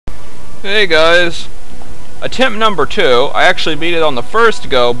Hey guys, attempt number 2. I actually beat it on the first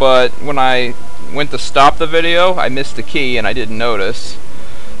go, but when I went to stop the video, I missed the key and I didn't notice.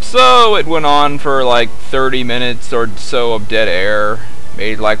 So it went on for like 30 minutes or so of dead air.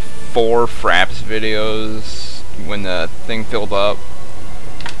 Made like 4 Fraps videos when the thing filled up.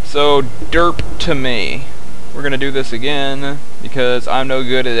 So derp to me. We're gonna do this again because I'm no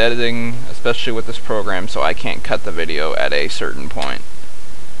good at editing, especially with this program, so I can't cut the video at a certain point.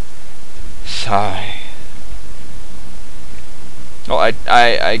 Sigh. Well,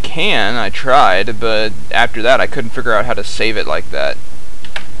 I tried, but after that I couldn't figure out how to save it like that.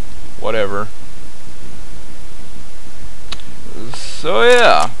 Whatever. So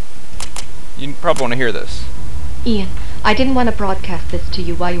yeah. You probably want to hear this. Ian, I didn't want to broadcast this to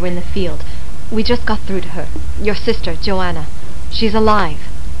you while you were in the field. We just got through to her. Your sister, Joanna. She's alive.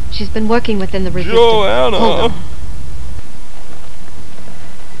 She's been working within the resistance. Joanna! Hold on.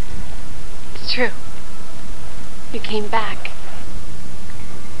 It's true. You came back.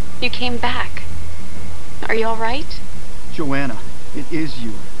 You came back. Are you alright? Joanna, it is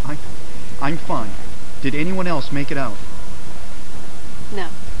you. I'm fine. Did anyone else make it out? No.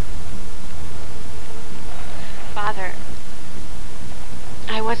 Father,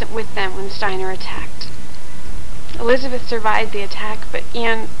 I wasn't with them when Steiner attacked. Elizabeth survived the attack, but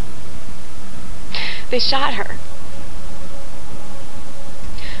Ian... they shot her.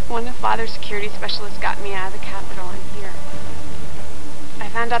 One of Father's security specialists got me out of the Capitol and here. I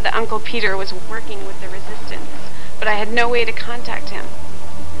found out that Uncle Peter was working with the resistance, but I had no way to contact him.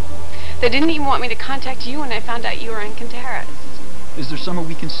 They didn't even want me to contact you when I found out you were in Contreras. Is there somewhere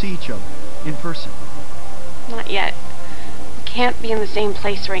we can see each other? In person? Not yet. We can't be in the same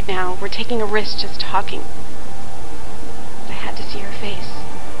place right now. We're taking a risk just talking. I had to see her face.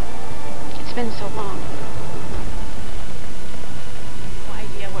 It's been so long. No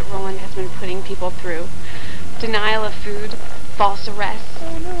idea what Roland has been putting people through. Denial of food, false arrests,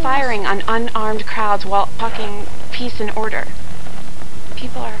 firing on unarmed crowds while talking peace and order.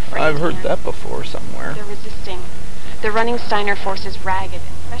 People are afraid. I've heard that before somewhere. They're resisting. They're running Steiner forces ragged,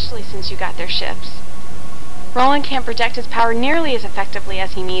 especially since you got their ships. Roland can't project his power nearly as effectively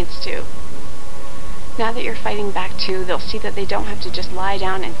as he needs to. Now that you're fighting back too, they'll see that they don't have to just lie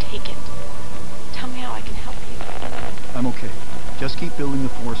down and take it. Tell me how I can help you. I'm okay. Just keep building the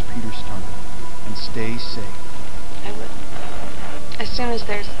force Peter started. And stay safe. I will. As soon as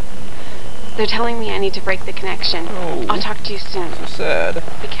they're telling me I need to break the connection. Oh. I'll talk to you soon. So sad.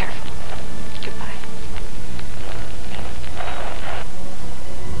 Be careful. Goodbye.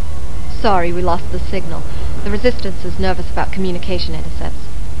 Sorry, we lost the signal. The resistance is nervous about communication intercepts.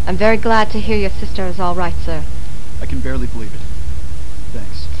 I'm very glad to hear your sister is all right, sir. I can barely believe it.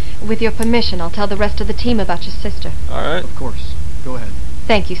 Thanks. With your permission, I'll tell the rest of the team about your sister. Alright. Of course. Go ahead.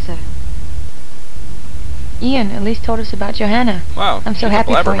 Thank you, sir. Ian at least told us about Johanna. Wow. I'm so she's a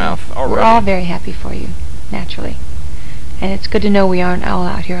happy for you. blabbermouth already. We're all very happy for you, naturally. And it's good to know we aren't all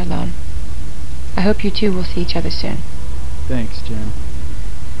out here alone. I hope you two will see each other soon. Thanks, Jen.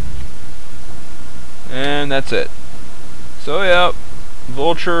 And that's it. So yeah,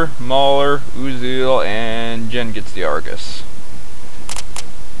 Vulture, Mauler, Uzil, and Jen gets the Argus.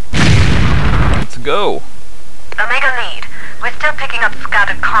 Let's go. Omega lead. We're still picking up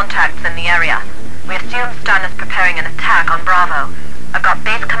scattered contacts in the area. We assume Steiner's preparing an attack on Bravo. I've got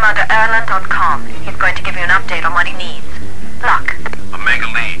Base Commander Erland on comm. He's going to give you an update on what he needs. Luck. Omega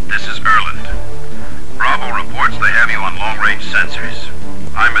lead, this is Erland. Bravo reports they have you on long-range sensors.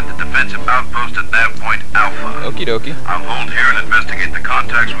 I'm at the defensive outpost at Nav Point Alpha. Okie dokie. I'll hold here and investigate the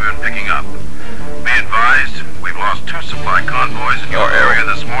contacts we've been picking up. Be advised, we've lost 2 supply convoys in your area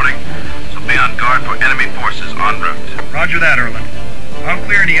this morning, so be on guard for enemy forces en route. Roger that, Erland. I'll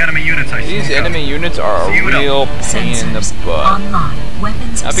clear any enemy units I see. These enemy units are a real pain in the butt. Online.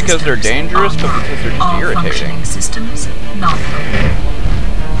 Weapons Not because they're dangerous, but because they're just irritating. Systems not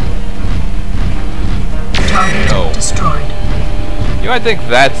Target destroyed. You might think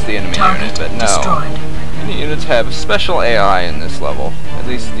that's the enemy unit, but no. Destroyed. Enemy units have special AI in this level. At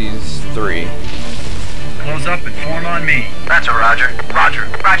least these 3. Close up and form on me. That's a Roger. Roger.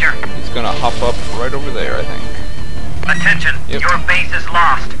 Roger. He's gonna hop up right over there, I think. Attention, your base is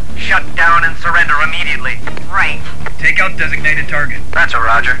lost. Shut down and surrender immediately. Right. Take out designated target. That's a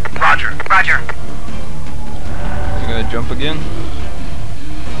Roger. Roger. Roger. Is he gonna jump again?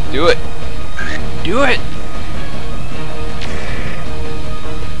 Do it. Do it!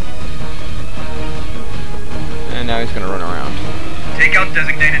 And now he's gonna run around. Take out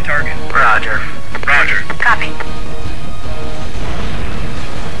designated target. Roger. Roger. Copy.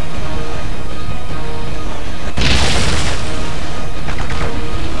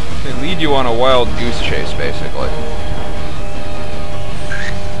 you on a wild goose chase, basically.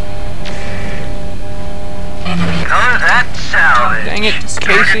 Oh, that's salvage. Dang it,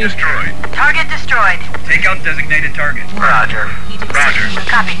 Target Casey. destroyed. Target destroyed. Take out designated target. Roger. Roger.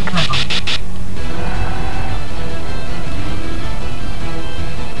 Copy.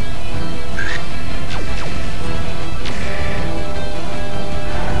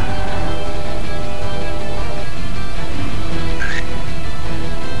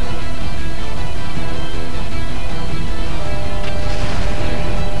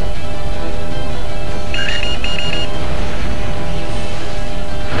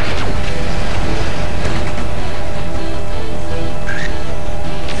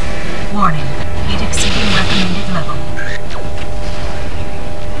 Warning. Heat exceeding recommended level.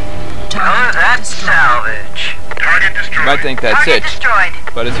 Oh, that's salvage. Target You destroyed. might think that's Target it, destroyed.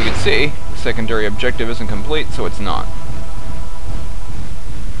 but as you can see, the secondary objective isn't complete, so it's not.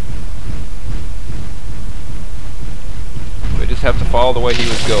 We just have to follow the way he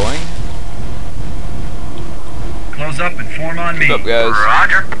was going. Close up and form on me. What's up, guys?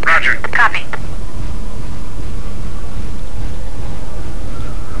 Roger. Roger. Copy.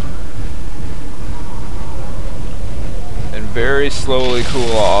 And very slowly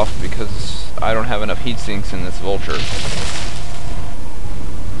cool off because I don't have enough heat sinks in this vulture.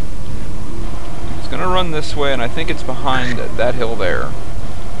 It's gonna run this way, and I think it's behind that hill there.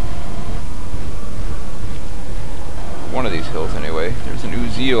 One of these hills, anyway. There's an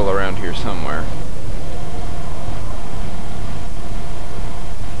Uziel around here somewhere.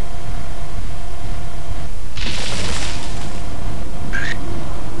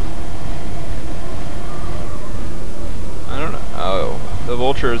 The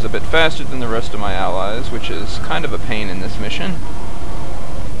vulture is a bit faster than the rest of my allies, which is kind of a pain in this mission.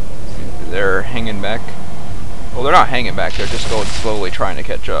 They're hanging back. Well, they're not hanging back, they're just going slowly trying to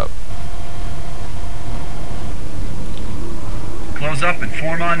catch up. Close up and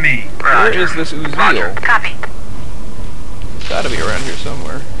form on me. Where is this Uziel? Copy. It's gotta be around here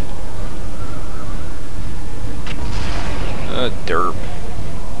somewhere. Derp.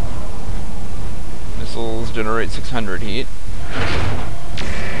 Missiles generate 600 heat.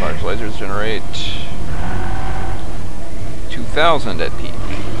 Large lasers generate 2,000 at peak.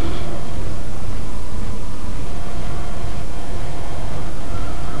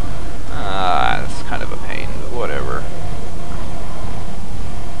 That's kind of a pain, but whatever.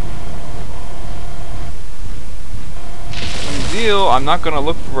 Zeal, I'm not going to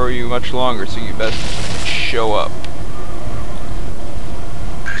look for you much longer, so you best show up.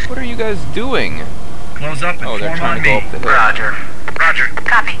 What are you guys doing? Close up and Oh, they're form trying on to go me. up the hill. Roger. Roger.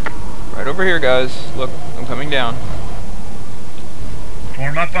 Copy. Right over here, guys. Look, I'm coming down.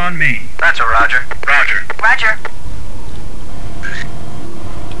 Form up on me. That's a Roger. Roger. Roger.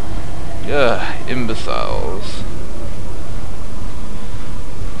 Ugh, imbeciles.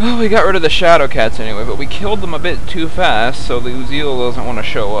 Well, we got rid of the Shadow Cats anyway, but we killed them a bit too fast, so the Uziel doesn't want to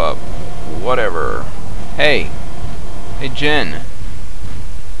show up. Whatever. Hey. Hey, Jen.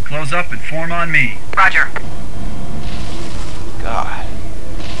 Close up and form on me. Roger. God.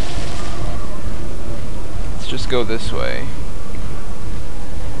 Let's just go this way.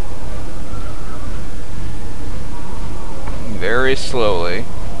 Very slowly.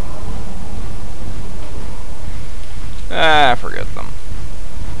 Forget them.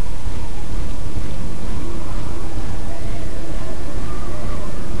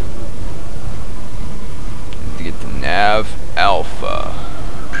 Need to get to Nav Alpha.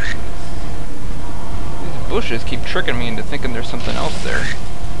 These bushes keep tricking me into thinking there's something else there.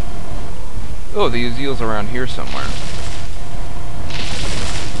 Oh, the Uziel's around here somewhere.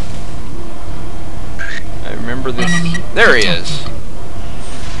 I remember this. There he is.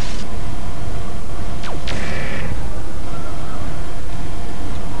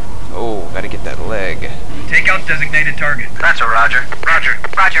 Oh, gotta get that leg. Take out designated target. That's a Roger. Roger.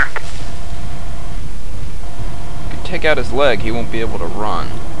 Roger. If you take out his leg, he won't be able to run.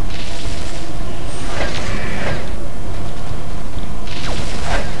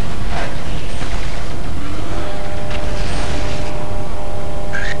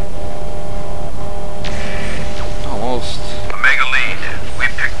 Almost. Omega lead.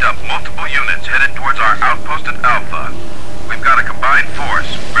 We've picked up multiple units headed towards our outpost at Alpha. We've got a combined force,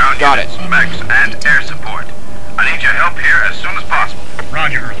 ground Got units, it. mechs, and air support. I need your help here as soon as possible.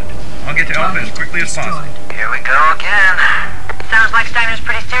 Roger, Erland. I'll get to Alpha as quickly as possible. Here we go again. Sounds like Steiner's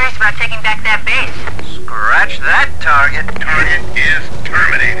pretty serious about taking back that base. Scratch that target. Target is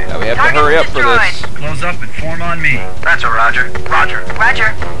terminated. Now we have to Target hurry up for destroyed. this. Close up and form on me. That's a Roger. Roger.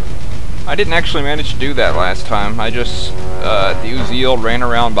 Roger. I didn't actually manage to do that last time. I just, the Uziel ran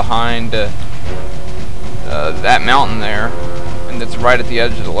around behind that mountain there, and it's right at the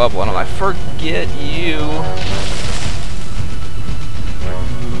edge of the level, and I'm like, forget you.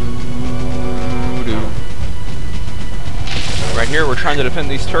 Right here, we're trying to defend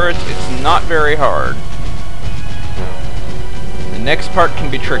these turrets. It's not very hard. The next part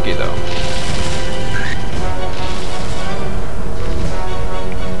can be tricky, though.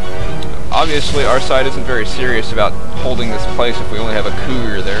 Obviously, our side isn't very serious about holding this place if we only have a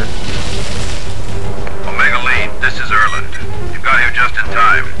Cougar there. Omega Lead, this is Erland. You got here just in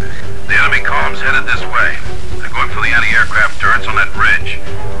time. The enemy column's headed this way. They're going for the anti-aircraft turrets on that ridge.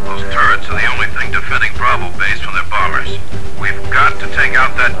 Those turrets are the only thing defending Bravo base from their bombers. We've got to take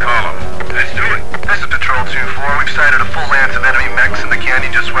out that column. Let's do it. This is Patrol 2-4. We've sighted a full lance of enemy mechs in the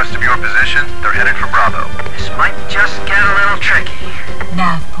canyon just west of your position. They're headed for Bravo. This might just get a little tricky.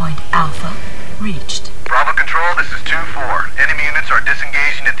 Nav point Alpha reached. Bravo Control, this is 2-4. Enemy units are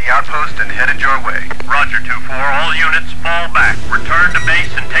disengaging at the outpost and headed your way. Roger, 2-4. All units fall back. Return to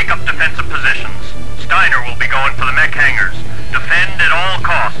base and take up defensive positions. Steiner will be going for the mech hangars. Defend at all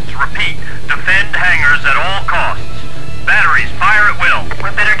costs. Repeat, defend hangars at all costs. Batteries, fire at will. We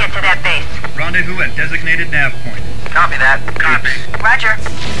better get to that base. Rendezvous at designated nav point. Copy that. Copy. Roger.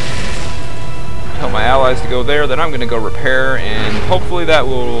 Tell my allies to go there, then I'm going to go repair, and hopefully that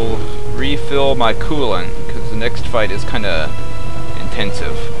will refill my coolant, because the next fight is kind of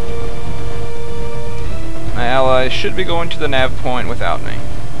intensive. My allies should be going to the nav point without me.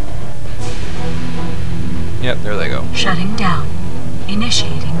 Yep, there they go. Shutting down.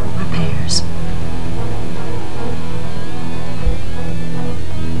 Initiating repairs.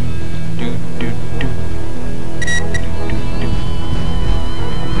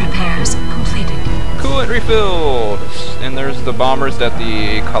 Repairs completed. Coolant refilled! And there's the bombers that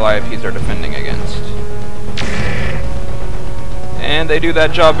the Calliopes are defending against. And they do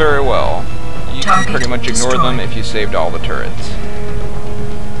that job very well. You can pretty much ignore them if you saved all the turrets.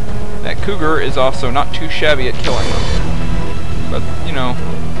 That Cougar is also not too shabby at killing them. But, you know,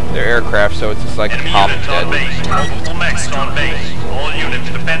 they're aircraft, so it's just like pop dead. Multiple mechs on base. All units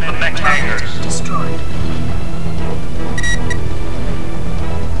defend the mech hangars. Destroyed.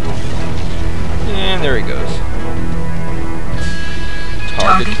 And there he goes.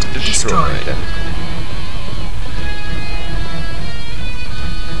 Target destroyed.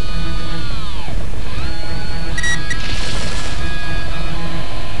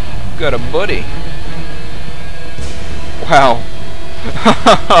 Got a buddy. Wow.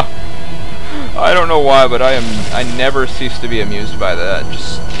 I don't know why, but I never cease to be amused by that.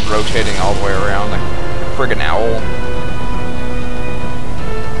 Just rotating all the way around like a friggin' owl.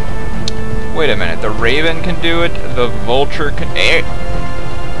 Wait a minute, the Raven can do it, the Vulture can...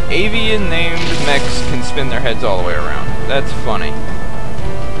 Avian-named mechs can spin their heads all the way around. That's funny.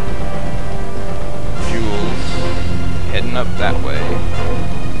 Jules, heading up that way.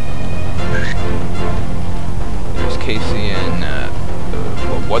 There's Casey and,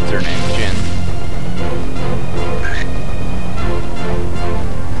 what's her name? Jen.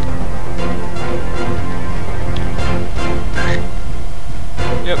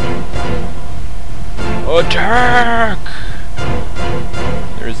 Yep. Attack!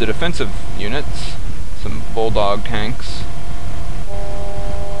 There's the defensive units. Some bulldog tanks.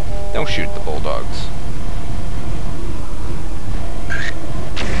 Don't shoot the bulldogs.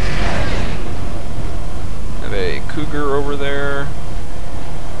 Have a Cougar over there.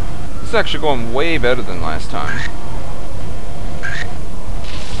 This is actually going way better than last time.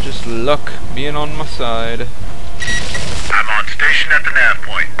 Just luck being on my side. I'm on station at the nav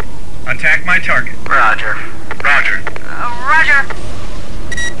point. Attack my target. Roger. Roger. Roger.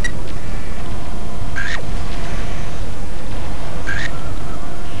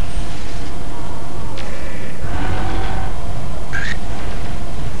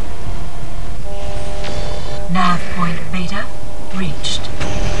 Nav point Beta reached.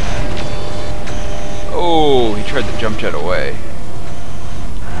 Oh, he tried to jump jet away.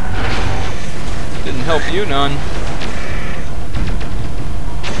 Didn't help you none.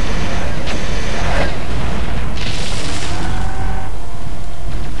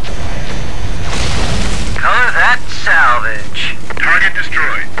 Color that salvage. Target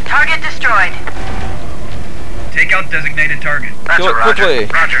destroyed. Target destroyed. Take out designated target. That's Kill a it Roger. quickly.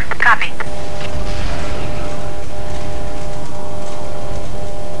 Roger. Copy.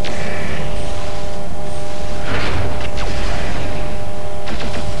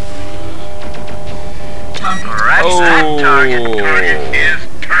 That's that target. Target is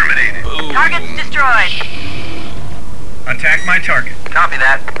terminated. Boom. Target's destroyed. Attack my target. Copy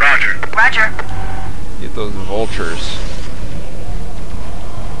that. Roger. Roger. Get those vultures.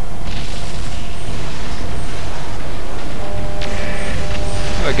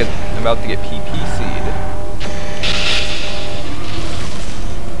 I'm about to get PPC'd.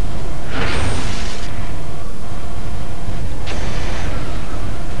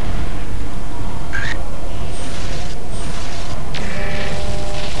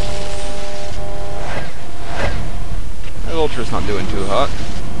 My vulture's not doing too hot.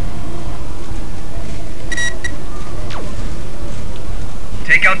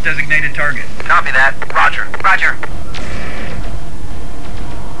 Take out designated target. Copy that. Roger. Roger.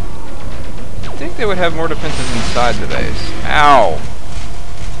 I think they would have more defenses inside the base. Ow!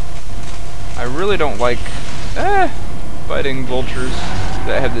 I really don't like fighting vultures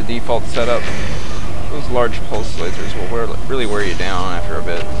that have the default setup. Those large pulse lasers will really wear you down after a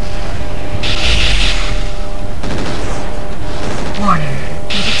bit. Warning.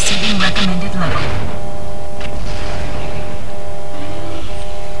 Heat exceeding recommended level.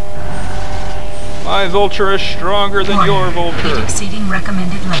 My vulture is stronger than Warning. your vulture. Heat exceeding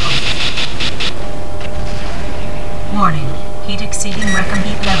recommended level. Warning. Heat exceeding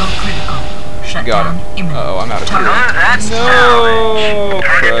recommended level critical. Shutdown imminent. Uh-oh, I'm out of Target fuel. That's No!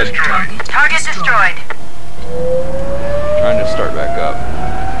 Target Crud. destroyed. Target destroyed. Trying to start back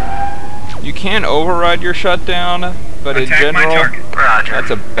up. You can override your shutdown, but in Attack my general, target. Roger. that's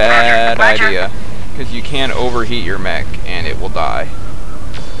a bad Roger. idea. Because you can overheat your mech, and it will die.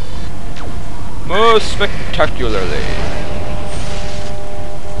 Most spectacularly.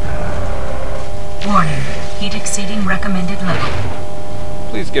 Warning. Heat exceeding recommended level.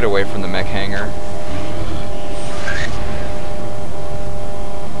 Please get away from the mech hangar.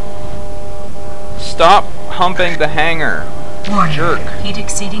 Stop humping the hangar. Warning. Jerk. Heat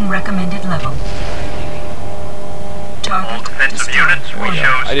exceeding recommended level. All Target defensive destroyed. units, we Warning.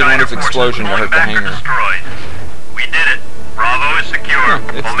 show I didn't want Steiner its forces explosion to pulling hurt the back or hangar. destroyed. We did it. Bravo is secure. Huh,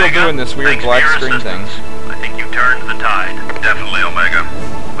 it's still Omega, doing this weird thanks black for your screen thing. assistance. I think you turned the tide. Definitely, Omega.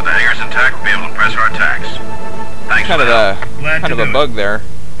 With the hangars intact, we'll be able to press our attacks. Thanks Kind for of that. Glad to a do bug there.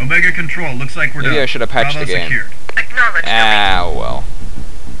 Omega Control, looks like we're Maybe done. I should have patched Bravo the game. secured. Acknowledge. Ah, well.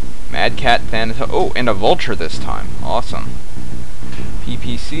 Mad Cat Thanatos. Oh, and a vulture this time. Awesome.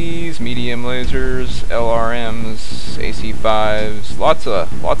 PPCs, medium lasers, LRMs, AC5s, lots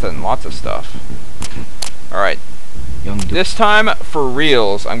of stuff. Alright. This time, for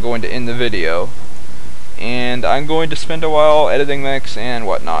reals, I'm going to end the video. And I'm going to spend a while editing mechs and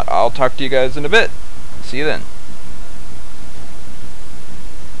whatnot. I'll talk to you guys in a bit. See you then.